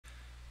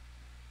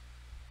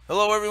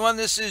Hello everyone,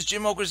 this is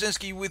Jim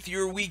Okerzinski with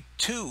your week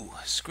 2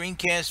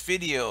 screencast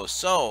video.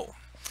 So,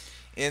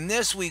 in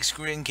this week's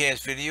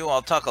screencast video,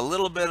 I'll talk a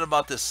little bit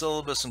about the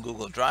syllabus and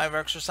Google Drive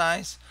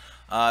exercise,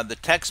 the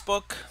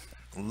textbook,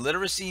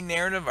 literacy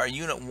narrative, our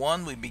unit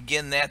 1, we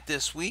begin that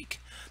this week,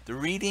 the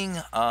reading,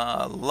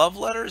 love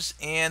letters,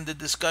 and the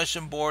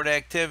discussion board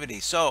activity.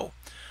 So,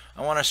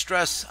 I want to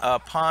stress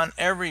upon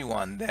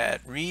everyone that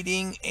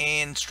reading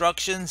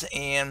instructions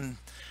and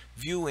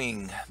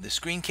viewing the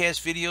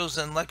screencast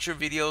videos and lecture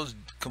videos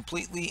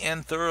completely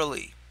and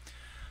thoroughly.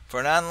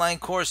 For an online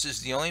course is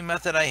the only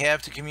method I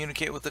have to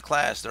communicate with the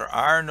class. There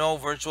are no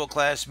virtual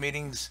class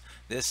meetings.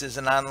 This is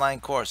an online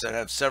course. I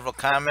have several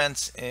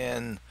comments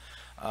in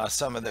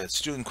some of the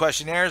student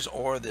questionnaires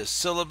or the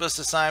syllabus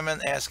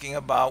assignment asking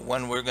about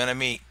when we're going to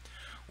meet.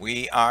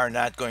 We are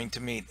not going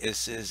to meet.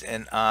 This is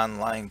an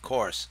online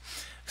course.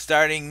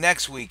 Starting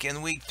next week,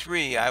 in week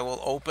 3, I will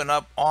open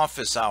up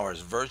office hours,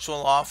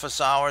 virtual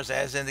office hours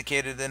as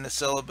indicated in the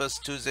syllabus,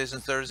 Tuesdays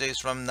and Thursdays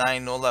from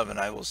 9 to 11.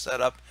 I will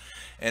set up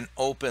an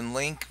open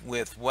link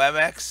with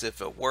WebEx if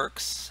it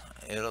works.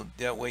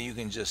 That way you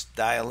can just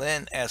dial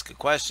in, ask a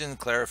question,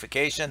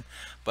 clarification,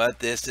 but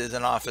this is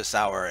an office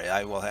hour.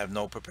 I will have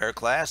no prepared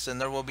class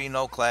and there will be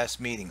no class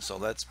meeting. So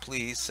let's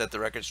please set the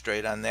record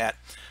straight on that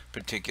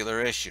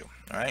particular issue.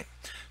 All right.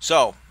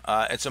 So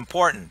it's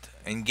important.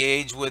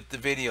 Engage with the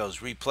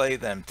videos, replay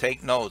them,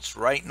 take notes,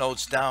 write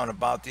notes down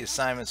about the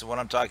assignments and what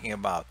I'm talking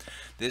about.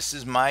 This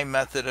is my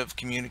method of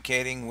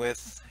communicating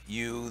with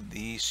you,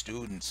 the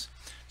students.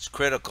 It's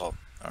critical.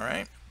 All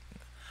right.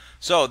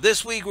 So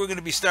this week we're going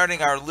to be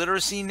starting our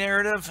literacy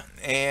narrative,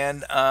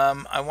 and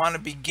I want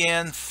to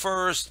begin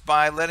first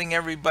by letting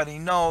everybody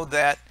know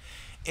that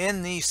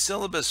in the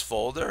syllabus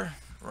folder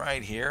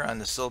right here on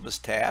the syllabus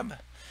tab,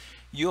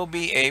 you'll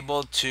be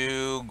able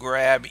to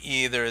grab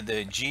either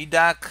the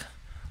GDoc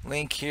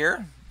link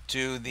here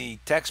to the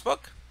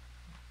textbook,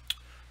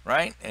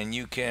 right? And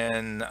you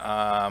can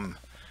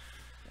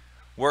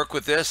work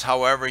with this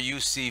however you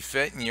see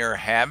fit in your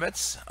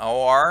habits,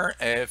 or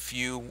if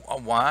you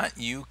want,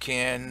 you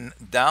can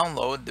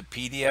download the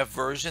PDF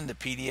version. The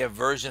PDF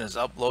version is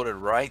uploaded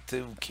right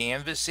to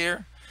Canvas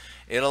here.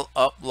 It'll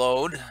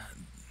upload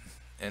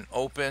and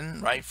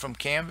open right from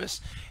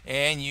Canvas,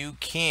 and you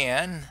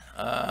can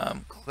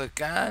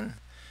click on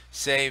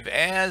save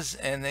as,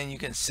 and then you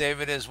can save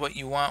it as what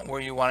you want,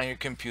 where you want on your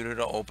computer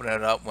to open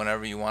it up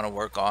whenever you want to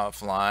work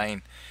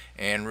offline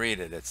and read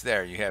it. It's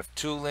there. You have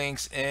 2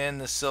 links in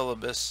the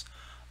syllabus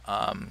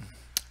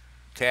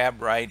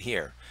tab right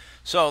here.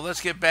 So let's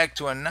get back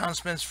to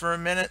announcements for a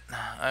minute.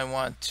 I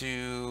want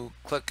to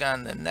click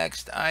on the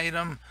next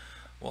item.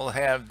 We'll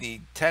have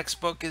the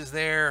textbook is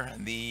there,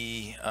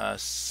 the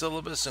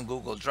syllabus and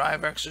Google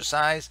Drive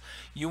exercise.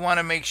 You want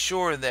to make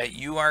sure that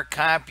you are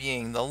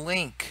copying the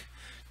link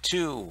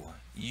to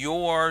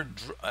your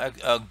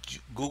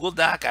Google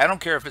Doc. I don't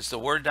care if it's the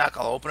Word doc.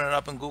 I'll open it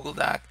up in Google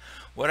Doc.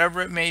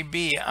 Whatever it may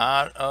be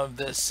out of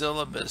the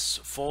syllabus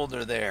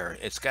folder there.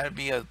 It's got to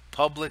be a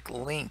public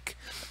link.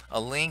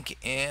 A link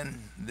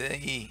in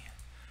the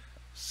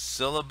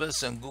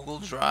syllabus and Google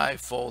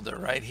Drive folder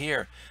right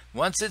here.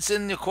 Once it's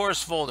in the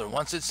course folder,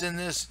 once it's in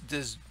this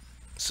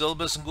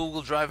syllabus and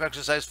Google Drive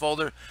exercise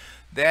folder,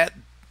 that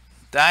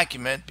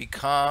document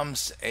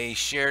becomes a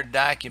shared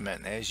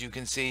document, as you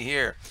can see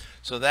here.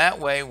 So that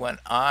way, when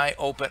I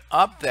open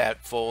up that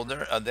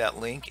folder, that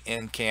link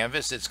in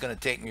Canvas, it's going to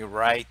take me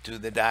right to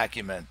the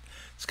document.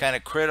 It's kind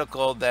of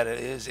critical that it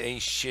is a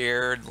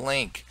shared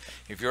link.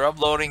 If you're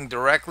uploading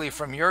directly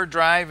from your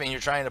drive and you're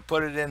trying to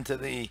put it into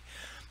the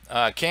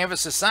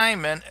Canvas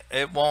assignment,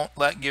 it won't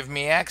give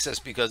me access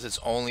because it's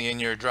only in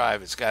your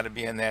drive. It's got to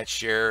be in that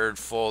shared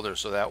folder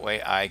so that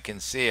way I can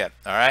see it.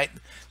 All right,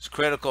 it's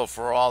critical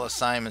for all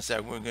assignments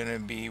that we're going to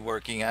be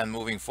working on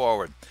moving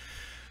forward.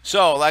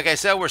 So like I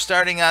said, we're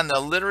starting on the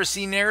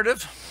literacy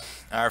narrative,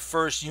 our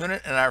first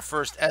unit and our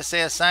first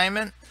essay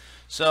assignment.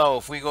 So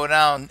if we go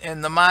down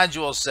in the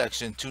module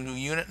section to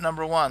unit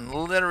number 1,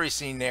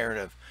 literacy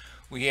narrative,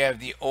 we have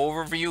the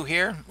overview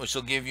here, which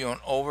will give you an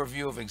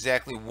overview of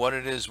exactly what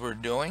it is we're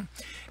doing.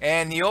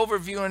 And the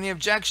overview and the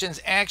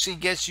objections actually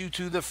gets you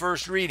to the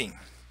first reading.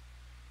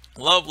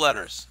 Love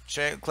letters.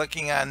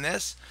 Clicking on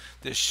this,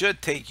 this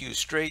should take you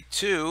straight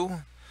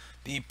to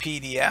the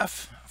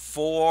PDF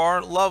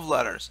for love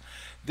letters.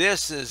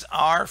 This is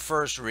our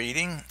first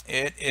reading.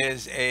 It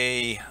is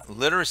a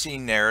literacy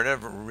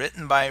narrative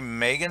written by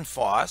Megan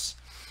Foss.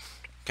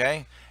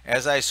 Okay,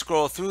 as I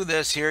scroll through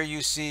this here,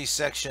 you see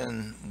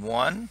section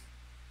 1.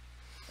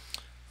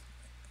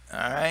 All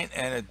right,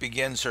 and it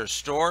begins her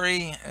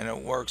story and it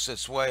works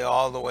its way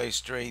all the way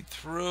straight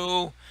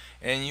through,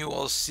 and you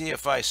will see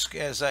if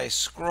as I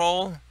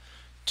scroll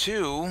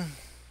to,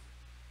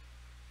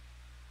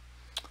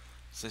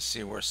 let's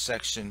see where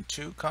section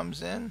 2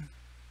 comes in.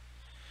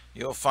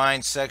 You'll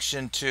find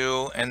section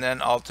 2, and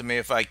then ultimately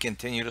if I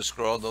continue to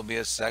scroll, there'll be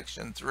a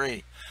section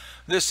 3.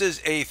 This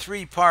is a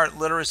 3-part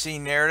literacy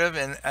narrative,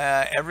 and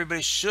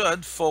everybody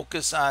should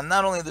focus on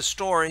not only the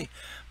story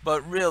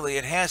but really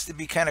it has to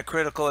be kind of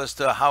critical as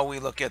to how we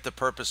look at the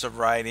purpose of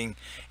writing,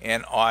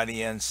 and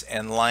audience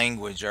and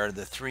language are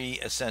the three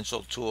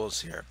essential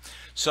tools here.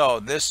 So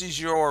this is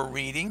your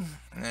reading.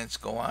 Let's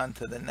go on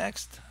to the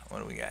next. What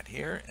do we got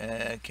here?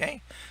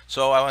 Okay,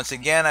 so once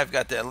again, I've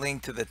got the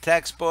link to the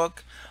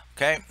textbook.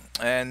 Okay,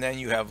 and then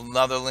you have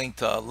another link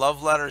to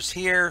love letters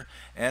here,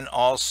 and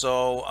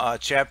also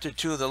chapter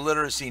 2, the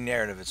literacy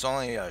narrative. It's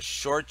only a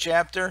short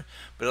chapter,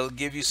 but it'll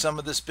give you some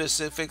of the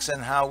specifics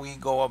and how we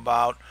go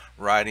about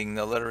writing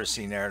the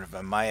literacy narrative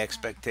and my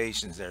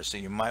expectations there. So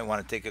you might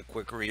want to take a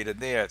quick read of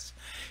this.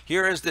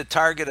 Here is the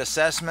target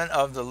assessment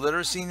of the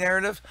literacy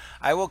narrative.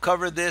 I will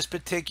cover this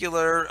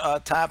particular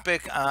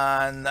topic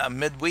on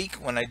midweek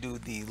when I do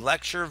the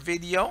lecture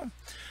video.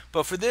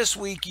 But for this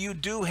week, you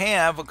do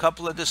have a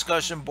couple of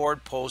discussion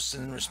board posts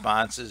and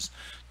responses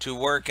to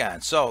work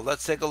on. So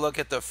let's take a look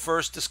at the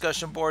first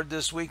discussion board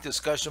this week,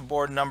 discussion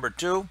board number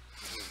 2.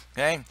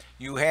 Okay,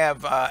 you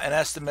have an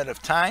estimate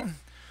of time.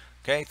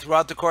 Okay,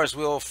 throughout the course,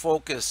 we will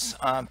focus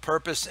on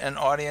purpose and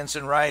audience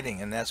and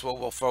writing, and that's what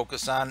we'll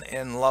focus on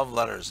in love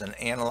letters and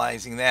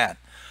analyzing that.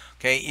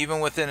 Okay, even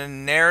within a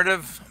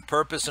narrative,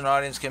 purpose and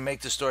audience can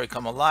make the story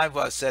come alive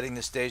while setting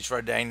the stage for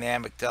a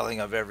dynamic telling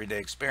of everyday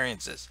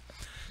experiences.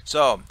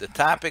 So, the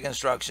topic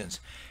instructions.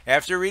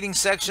 After reading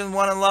section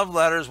 1 in love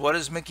letters, what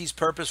is Mickey's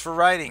purpose for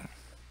writing?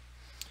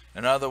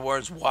 In other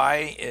words,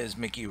 why is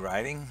Mickey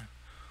writing?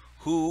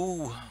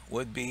 Who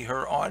would be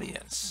her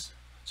audience?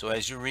 So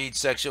as you read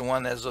section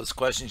 1, there's those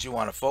questions you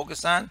want to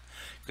focus on.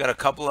 You've got a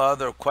couple of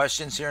other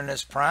questions here in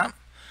this prompt.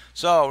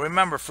 So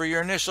remember, for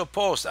your initial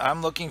post,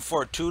 I'm looking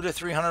for 200 to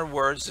 300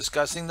 words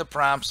discussing the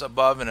prompts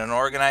above in an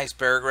organized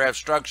paragraph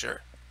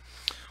structure.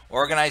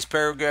 Organized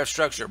paragraph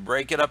structure.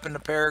 Break it up into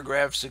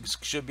paragraphs. It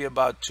should be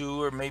about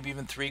 2 or maybe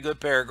even 3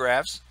 good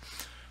paragraphs.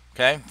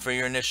 Okay, for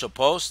your initial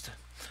post.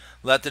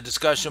 Let the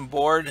discussion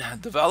board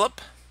develop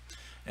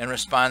and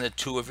respond to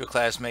 2 of your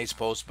classmates'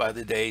 posts by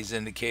the days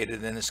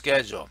indicated in the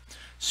schedule.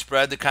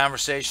 Spread the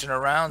conversation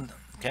around.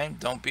 Okay,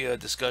 don't be a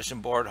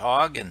discussion board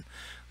hog and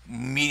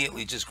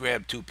immediately just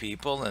grab 2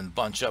 people and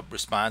bunch up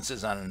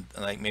responses on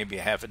like maybe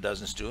a half a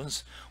dozen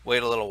students.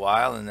 Wait a little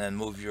while and then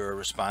move your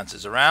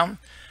responses around.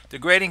 The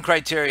grading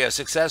criteria. A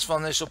successful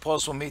initial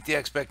post will meet the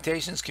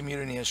expectations,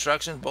 community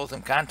instructions, both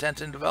in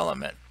content and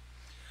development.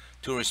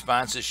 2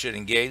 responses should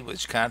engage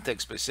with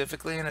context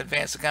specifically and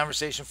advance the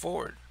conversation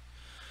forward.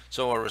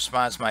 So a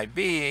response might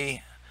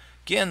be,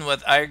 begin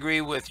with, I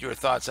agree with your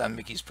thoughts on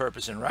Mickey's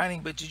purpose in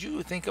writing, but did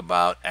you think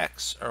about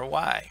X or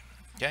Y?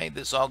 Okay,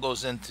 this all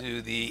goes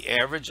into the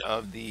average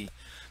of the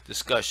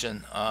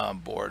discussion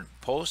board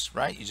post,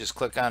 right? You just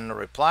click on the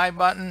reply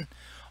button,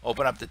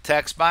 open up the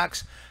text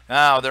box.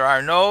 Now, there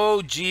are no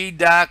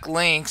GDoc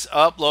links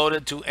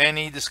uploaded to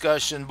any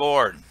discussion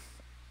board.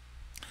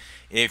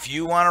 If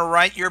you want to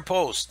write your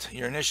post,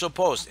 your initial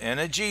post in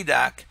a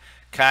GDoc,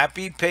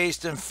 copy,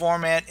 paste, and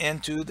format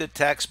into the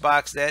text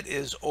box that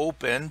is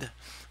opened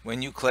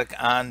when you click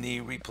on the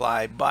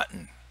reply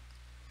button.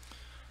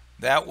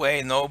 That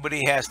way,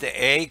 nobody has to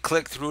A,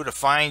 click through to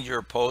find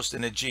your post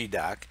in a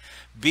GDoc.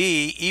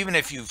 B, even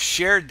if you've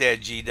shared that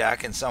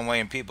GDoc in some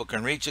way and people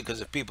can reach it, because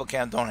if people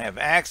don't have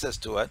access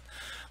to it,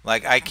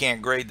 like I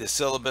can't grade the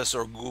syllabus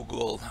or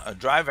Google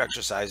Drive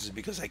exercises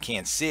because I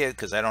can't see it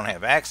because I don't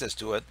have access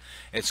to it,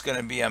 it's going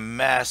to be a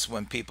mess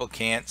when people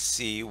can't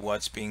see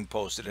what's being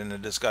posted in the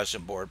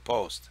discussion board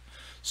post.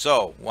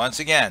 So, once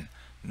again,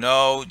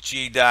 no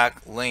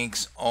GDoc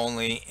links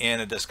only in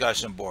a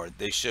discussion board.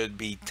 They should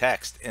be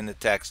text in the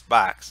text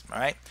box,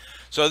 right?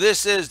 So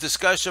this is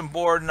discussion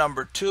board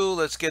number 2.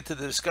 Let's get to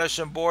the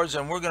discussion boards,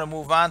 and we're going to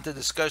move on to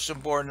discussion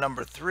board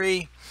number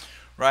 3.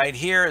 Right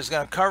here is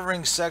going to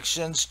covering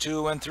sections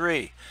 2 and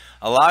 3.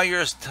 Allow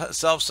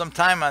yourself some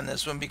time on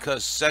this one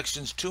because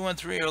sections 2 and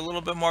 3 are a little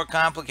bit more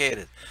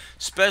complicated.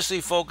 Especially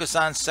focus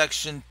on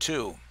section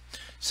 2.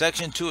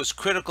 Section 2 is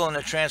critical in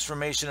the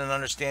transformation and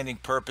understanding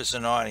purpose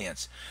and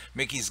audience.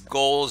 Mickey's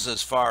goals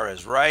as far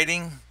as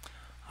writing,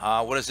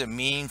 what does it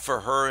mean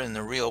for her in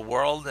the real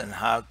world and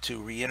how to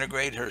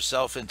reintegrate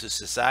herself into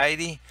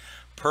society,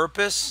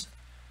 purpose,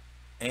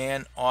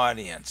 and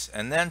audience.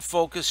 And then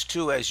focus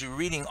 2, as you're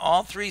reading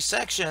all 3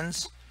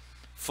 sections,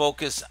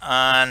 focus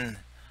on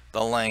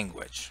the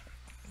language.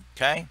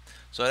 Okay,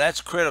 so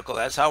that's critical.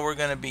 That's how we're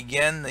going to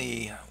begin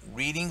the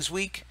readings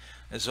week,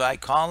 as I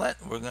call it.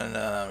 We're going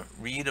to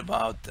read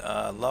about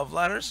love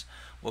letters.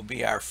 Will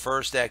be our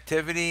first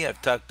activity.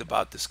 I've talked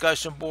about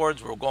discussion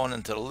boards. We're going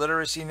into the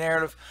literacy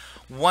narrative.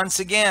 Once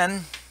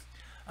again,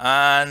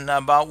 on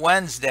about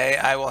Wednesday,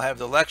 I will have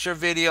the lecture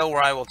video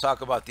where I will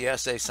talk about the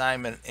essay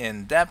assignment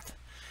in depth.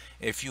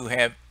 If you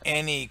have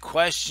any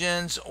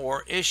questions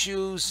or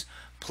issues,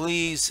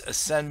 please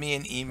send me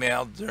an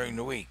email during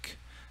the week.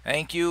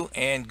 Thank you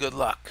and good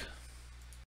luck.